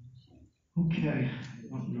 Okay, I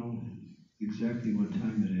don't know exactly what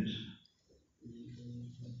time it is.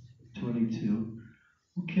 22.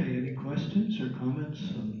 Okay, any questions or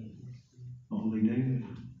comments on the holy name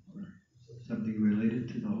or something related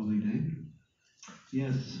to the holy name?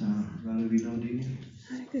 Yes, Radha Vinodini.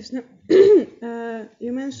 Hare Krishna.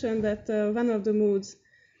 You mentioned that one of the moods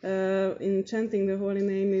in chanting the holy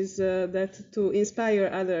name is that to inspire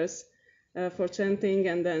others for chanting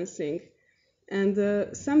and dancing. And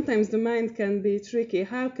sometimes the mind can be tricky.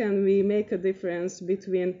 How can we make a difference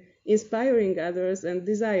between inspiring others and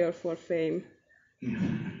desire for fame?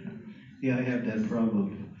 Yeah, I have that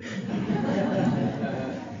problem.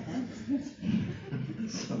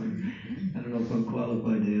 Sorry, I don't know if I'm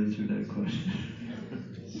qualified to answer that question.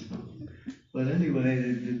 But anyway,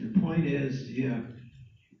 the point is,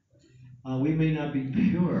 we may not be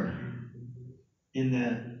pure in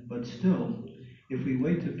that, but still, if we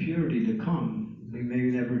wait to purity to come, we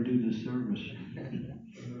may never do the service.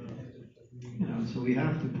 So we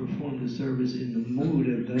have to perform the service in the mood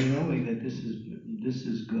of knowing that this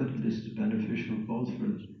is good, this is beneficial both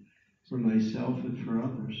for myself and for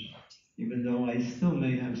others. Even though I still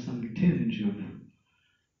may have some tinge of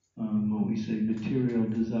what we say, material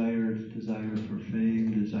desire for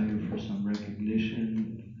fame, desire for some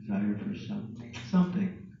recognition, desire for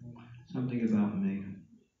something about me.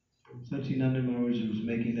 Satyananda Maharaj was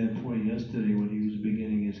making that point yesterday when he was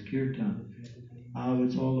beginning his kirtan. How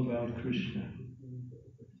it's all about Krishna.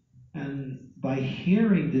 And by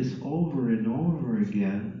hearing this over and over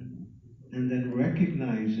again, and then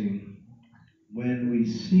recognizing when we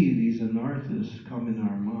see these anarthas come in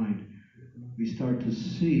our mind, we start to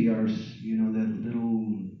see that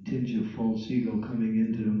little tinge of false ego coming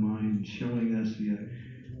into the mind, showing us,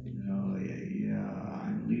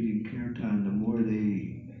 I'm leading kirtan. The more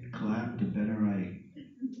they clap, the better I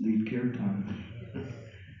lead kirtan.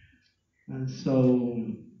 And so,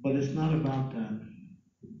 but it's not about that.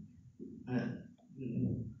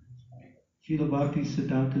 Srila Bhakti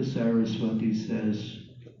Siddhanta Saraswati says,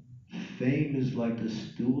 fame is like the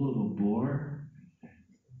stool of a boar.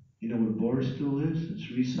 You know what boar stool is? It's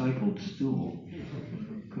recycled stool,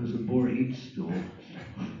 because the boar eats stool.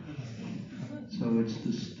 So it's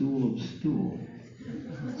the stool of stool.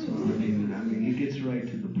 So I mean, he gets right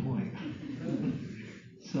to the point.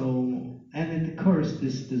 So, and of course,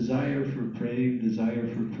 this desire for fame, desire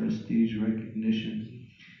for prestige, recognition,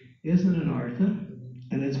 isn't an artha,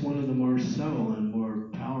 and it's one of the more subtle and more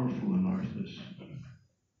powerful anarthas.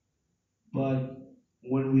 But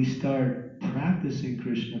when we start practicing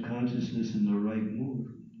Krishna consciousness in the right mood,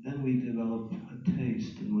 then we develop a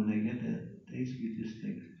taste, and when I get that taste, we just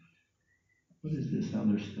think, what is this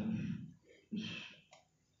other stuff?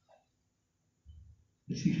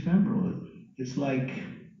 It's ephemeral. It's like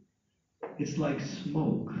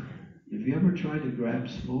smoke. Have you ever tried to grab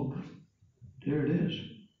smoke? There it is.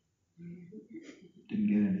 Didn't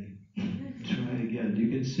get any. Try again. You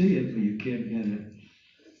can see it, but you can't get it.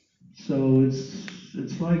 So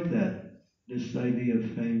it's like that. This idea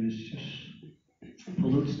of fame is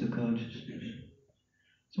pollutes the consciousness.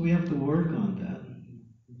 So we have to work on that.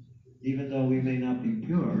 Even though we may not be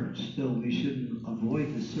pure, still we shouldn't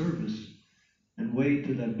avoid the service and wait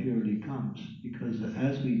till that purity comes. Because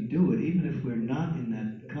as we do it, even if we're not in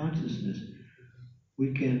that consciousness,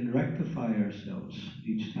 we can rectify ourselves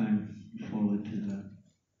each time we fall into that.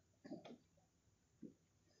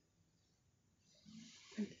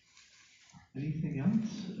 Anything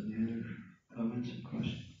else? Any other comments or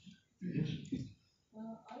questions? Yes?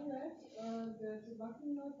 I read that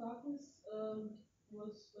Bhaktivinoda Thakur's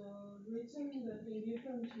was written that in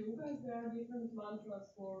different yugas there are different mantras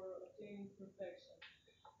for attaining perfection.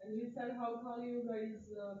 And he said how Kali Yuga is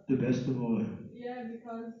the best of all. Yeah,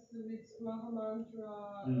 because with Maha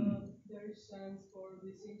Mantra there is chance for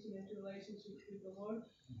this intimate relationship with the Lord.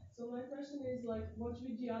 So my question is like, what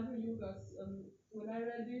with the other yugas? When I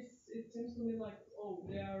read this, it seems to me like, oh,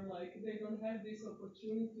 they are like, they don't have this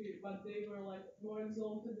opportunity, but they were like more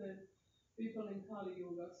exalted than people in Kali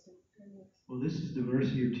Yuga. So kind of. Well, this is the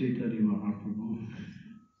mercy of Chaitanya Mahaprabhu.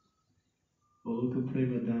 Goloka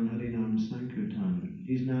Premadan Harinam Sankirtan.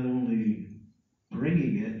 He's not only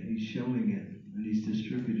bringing it, he's showing it, and he's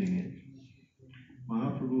distributing it.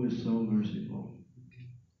 Mahaprabhu is so merciful.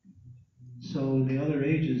 So in the other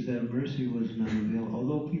ages, that mercy was not available.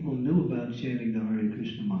 Although people knew about chanting the Hare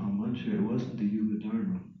Krishna Mahamantra, it wasn't the Yuga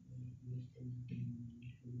Dharma.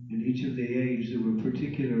 In each of the ages, there were a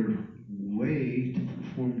particular way to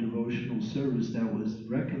perform devotional service that was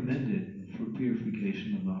recommended for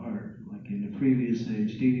purification of the heart. Like in the previous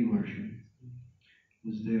age, deity worship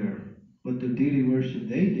was there. But the deity worship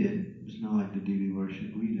they did was not like the deity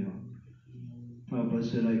worship we do. Prabhupada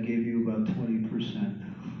said, I gave you about 20%.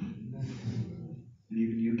 And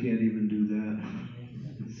even you can't even do that.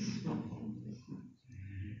 So,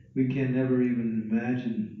 we can never even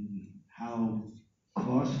imagine how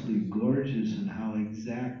costly, gorgeous, and how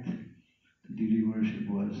exact the deity worship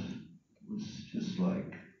was. It was just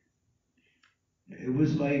like, it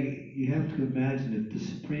was like, you have to imagine if the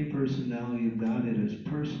Supreme Personality of Godhead is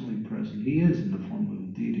personally present, he is in the form of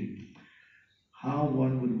a deity, how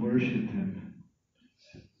one would worship him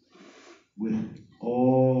with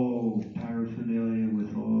all paraphernalia,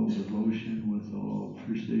 with all devotion, with all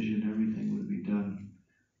precision, everything would be done.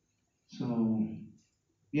 So,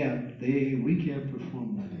 yeah, we can't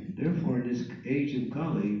perform that. Therefore, in this age of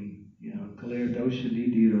Kali, Kalir Dosha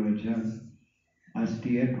Nidhi Rajan,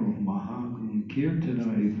 Astieko Mahakun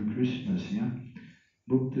Kirtana Eva Krishnasya,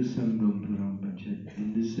 Mukta Sangam Parampachat.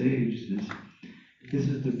 In this age, this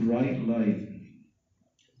is the bright light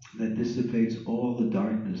that dissipates all the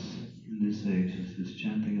darkness in this age, is this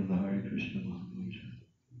chanting of the Hare Krishna Mahamantra.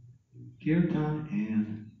 Kirtan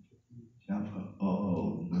and Japa.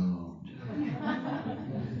 Oh no.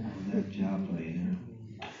 That Japa,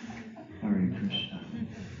 Hare Krishna.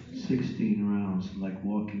 16 rounds, like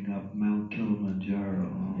walking up Mount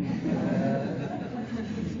Kilimanjaro.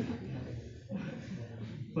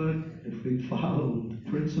 But if we follow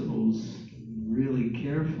the principles really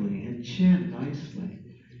carefully and chant nicely,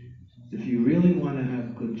 if you really want to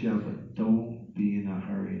have good japa, don't be in a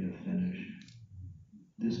hurry to finish.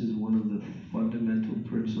 This is one of the fundamental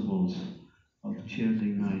principles of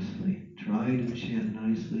chanting nicely. Try to chant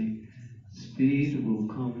nicely. Speed will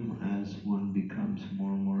come as one becomes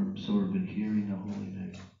more and more absorbed in hearing the holy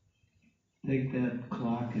name. Take that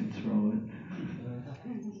clock and throw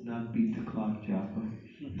it. Not beat the clock japa.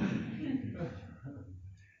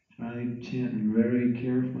 Try to chant very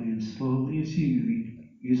carefully and slowly.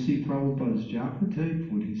 You see Prabhupada's japa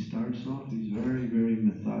tape, when he starts off, he's very, very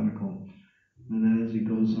methodical. And as he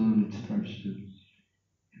goes on, it starts to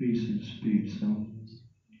increase in speed. So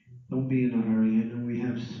don't be in a hurry. I know we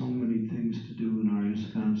have so many things to do in our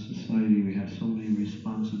ISKCON society. We have so many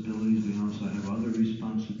responsibilities. We also have other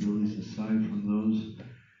responsibilities aside from those.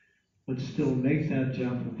 But still, make that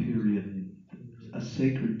japa period a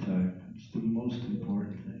sacred time. It's the most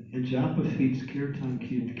important thing. And japa feeds kirtan.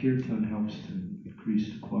 Kirtan helps to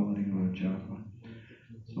increase the quality of our japa.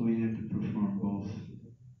 So we have to perform both.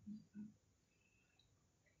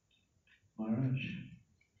 Maharaj.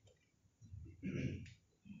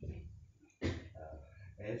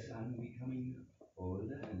 As I'm becoming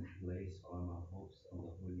older and place all my hopes on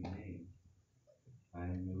the holy name,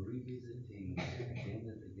 I'm revisiting again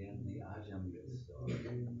and again the Ajamila story.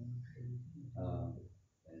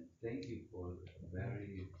 And thank you for a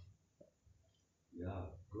very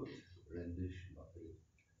good rendition of it.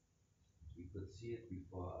 We could see it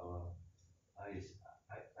before our eyes.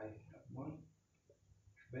 I have one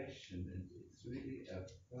question, and it's really a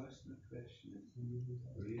personal question. It's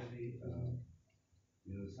really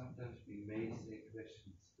sometimes we may say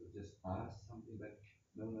questions to just ask something, but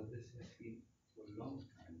no, this has been for a long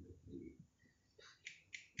time with me.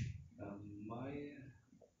 My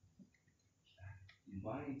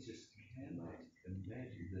mind just cannot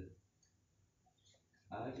imagine that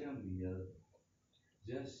Ajamila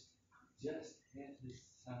just had his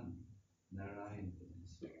son Narayan in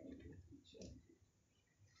his mind that he chanted.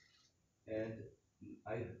 And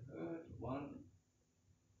I heard one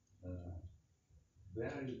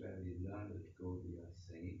very, very learned Gaudiya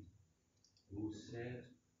saint who said,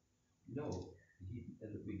 no,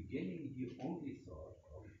 in the beginning he only thought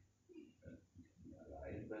of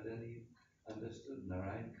Narayan, but then he understood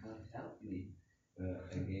Narayan can't help me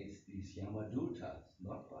against these Yamadutas,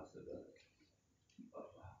 not possible.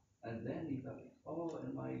 And then he thought, oh,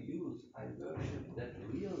 in my youth I worshipped that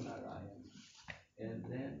real Narayan. And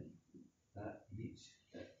then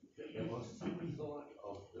there was some thought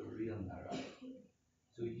of the real Narayan.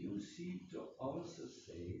 So you seem to also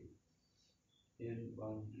say in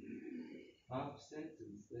one half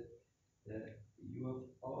sentence that you have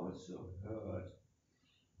also heard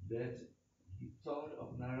that he thought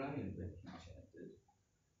of Narayan when he chanted.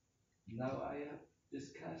 Now I have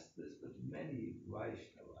discussed this with many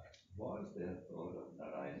Vaishnavas. Was there thought of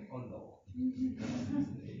Narayan or no?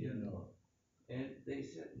 And they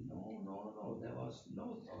said, no, there was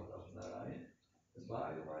no thought of Narayan. The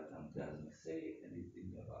Bhagavatam doesn't say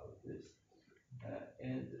anything about this.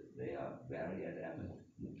 And they are very adamant.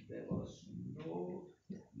 There was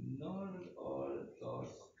not at all thought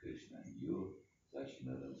of Krishna. You,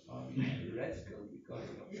 Mellows, Swami, rascal, because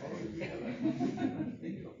of all the other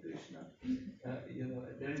think of Krishna.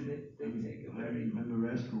 They take a very... I'm a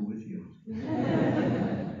rascal with you.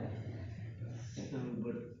 So,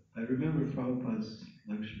 but I remember Prabhupada's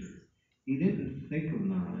lecture. He didn't think of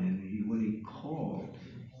Narayan. When he called,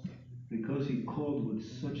 because he called with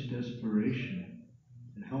such desperation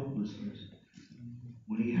and helplessness,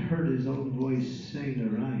 when he heard his own voice say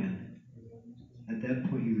Narayan, at that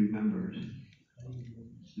point he remembered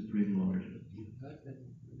Supreme Lord.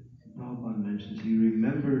 Prabhupada mentions he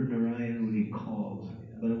remembered Narayan when he called,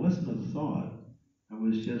 but it wasn't a thought. It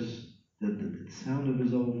was just that the sound of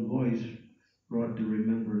his own voice brought the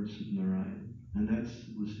remembrance of Narayan. And that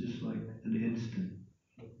was just like an instant.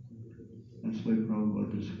 That's why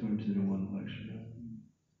Prabhupada describes it in one lecture.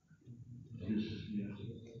 Just, yeah.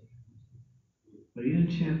 But he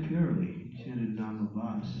didn't chant purely. He chanted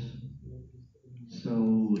Namabhas. So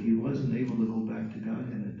he wasn't able to go back to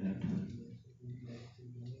Godhead at that time.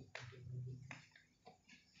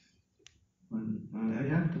 I'd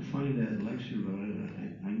have to find that lecture, but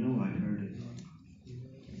I know I heard it.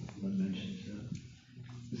 One mentions that.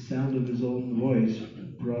 The sound of his own voice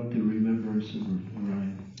brought the remembrance of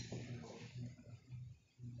Narayan.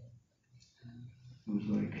 It was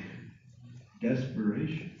like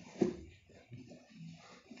desperation.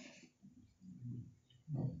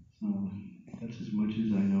 So that's as much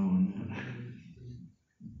as I know on that.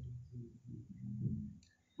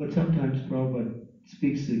 But sometimes Prabhupada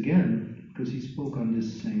speaks again, because he spoke on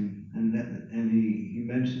this same, and he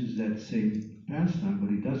mentions that same pastime, but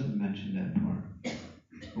he doesn't mention that part.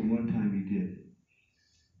 But one time he did.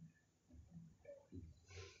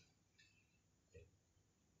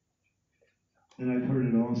 And I've heard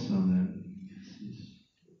it also that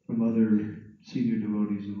from other senior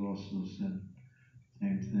devotees who also said the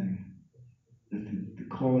same thing. That the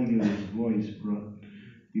calling of his voice brought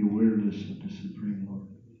the awareness of the Supreme Lord.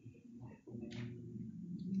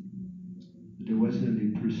 But there wasn't any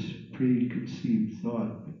preconceived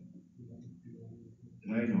thought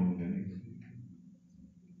that I know of any.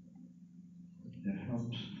 That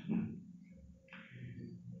helps.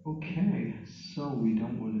 Okay, so we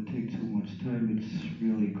don't want to take too much time. It's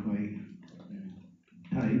really quite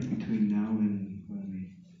tight between now and when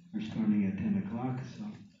we're starting at 10 o'clock. So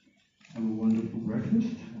have a wonderful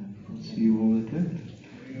breakfast, and we'll see you all at 10.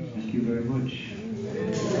 Thank you very much.